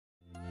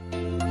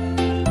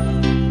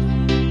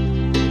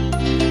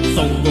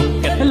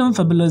Hello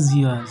fabulous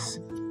viewers,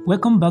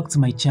 welcome back to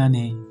my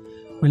channel.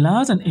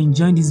 Relax and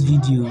enjoy this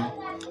video.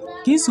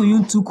 Kim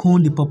Soo took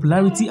home the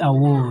popularity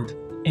award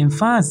and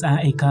fans are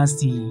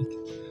ecstatic.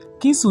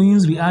 Kim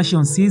Soo's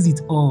reaction says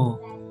it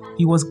all.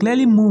 He was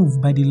clearly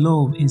moved by the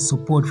love and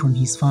support from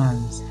his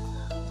fans.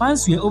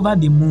 Fans were over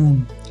the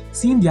moon,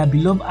 seeing their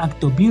beloved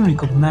actor being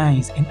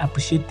recognized and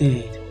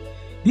appreciated.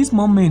 This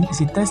moment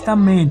is a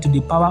testament to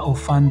the power of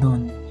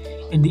fandom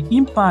and the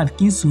impact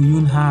Kim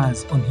Soo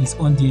has on his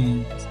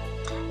audience.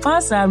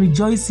 Fans are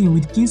rejoicing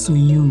with Kim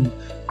Soo,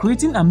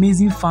 creating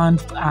amazing fan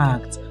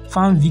acts,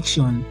 fan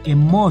fiction, and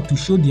more to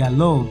show their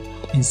love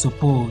and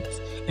support.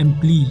 And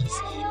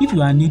please, if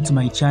you are new to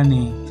my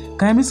channel,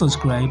 kindly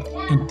subscribe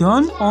and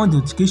turn on the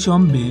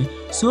notification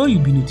bell so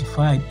you'll be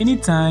notified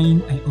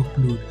anytime I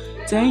upload.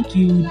 Thank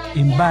you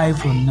and bye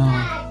for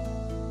now.